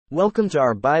Welcome to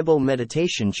our Bible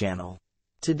Meditation channel.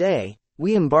 Today,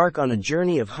 we embark on a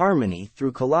journey of harmony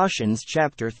through Colossians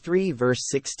chapter 3 verse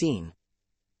 16.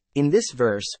 In this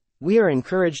verse, we are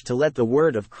encouraged to let the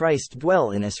word of Christ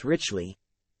dwell in us richly.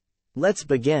 Let's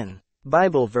begin.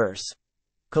 Bible verse.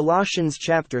 Colossians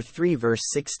chapter 3 verse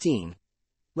 16.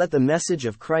 Let the message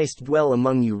of Christ dwell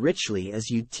among you richly as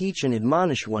you teach and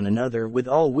admonish one another with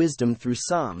all wisdom through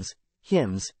psalms,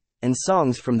 hymns, and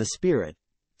songs from the Spirit,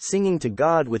 singing to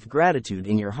God with gratitude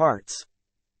in your hearts.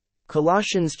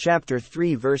 Colossians chapter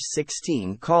 3 verse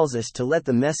 16 calls us to let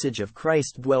the message of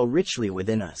Christ dwell richly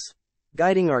within us,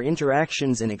 guiding our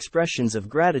interactions and expressions of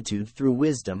gratitude through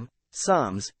wisdom,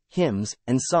 psalms, hymns,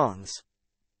 and songs.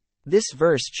 This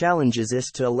verse challenges us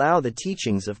to allow the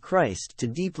teachings of Christ to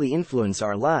deeply influence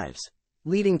our lives,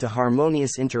 leading to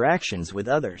harmonious interactions with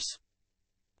others.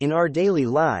 In our daily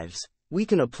lives, we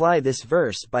can apply this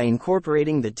verse by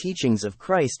incorporating the teachings of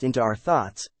Christ into our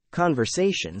thoughts,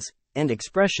 conversations, and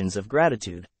expressions of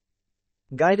gratitude.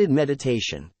 Guided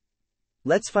meditation.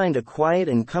 Let's find a quiet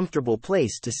and comfortable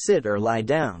place to sit or lie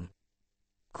down.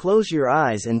 Close your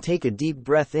eyes and take a deep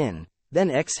breath in,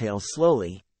 then exhale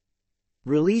slowly.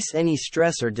 Release any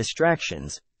stress or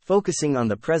distractions, focusing on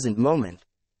the present moment.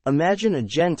 Imagine a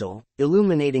gentle,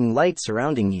 illuminating light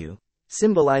surrounding you,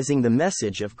 symbolizing the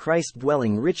message of Christ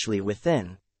dwelling richly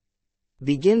within.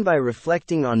 Begin by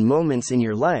reflecting on moments in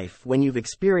your life when you've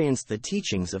experienced the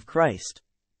teachings of Christ.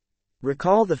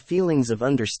 Recall the feelings of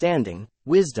understanding,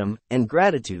 wisdom, and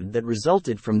gratitude that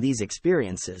resulted from these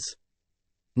experiences.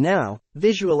 Now,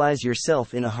 visualize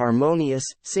yourself in a harmonious,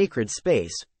 sacred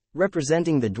space,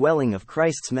 representing the dwelling of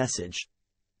Christ's message.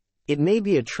 It may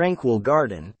be a tranquil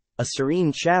garden, a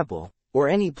serene chapel, or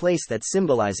any place that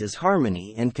symbolizes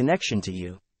harmony and connection to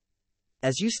you.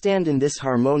 As you stand in this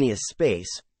harmonious space,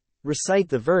 recite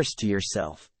the verse to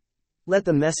yourself. Let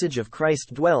the message of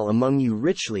Christ dwell among you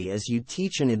richly as you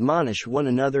teach and admonish one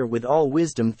another with all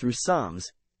wisdom through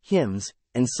psalms, hymns,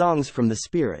 and songs from the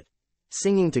Spirit,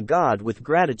 singing to God with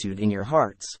gratitude in your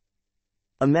hearts.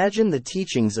 Imagine the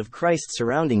teachings of Christ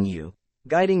surrounding you,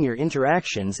 guiding your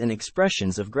interactions and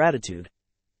expressions of gratitude.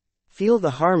 Feel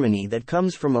the harmony that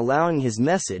comes from allowing His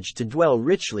message to dwell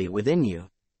richly within you.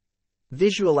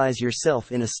 Visualize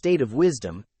yourself in a state of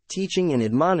wisdom, teaching and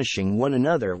admonishing one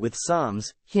another with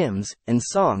psalms, hymns, and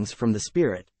songs from the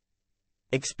Spirit.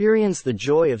 Experience the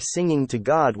joy of singing to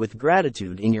God with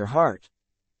gratitude in your heart.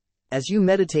 As you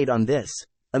meditate on this,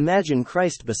 imagine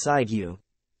Christ beside you,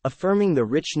 affirming the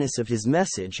richness of His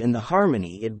message and the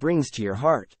harmony it brings to your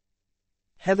heart.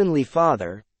 Heavenly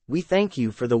Father, we thank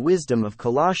you for the wisdom of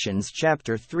Colossians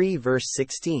chapter 3 verse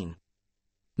 16.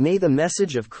 May the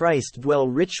message of Christ dwell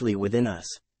richly within us,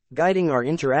 guiding our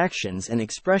interactions and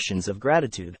expressions of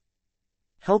gratitude.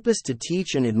 Help us to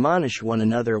teach and admonish one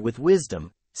another with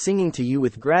wisdom, singing to you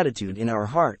with gratitude in our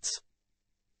hearts.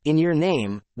 In your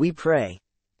name, we pray.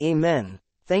 Amen.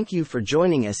 Thank you for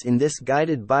joining us in this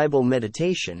guided Bible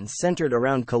meditation centered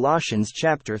around Colossians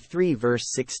chapter 3 verse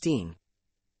 16.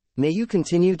 May you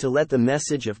continue to let the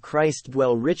message of Christ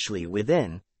dwell richly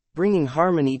within, bringing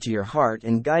harmony to your heart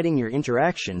and guiding your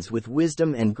interactions with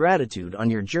wisdom and gratitude on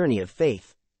your journey of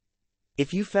faith.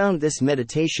 If you found this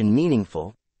meditation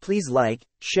meaningful, please like,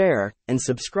 share, and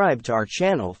subscribe to our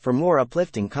channel for more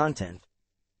uplifting content.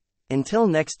 Until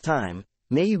next time,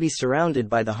 may you be surrounded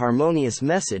by the harmonious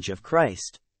message of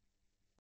Christ.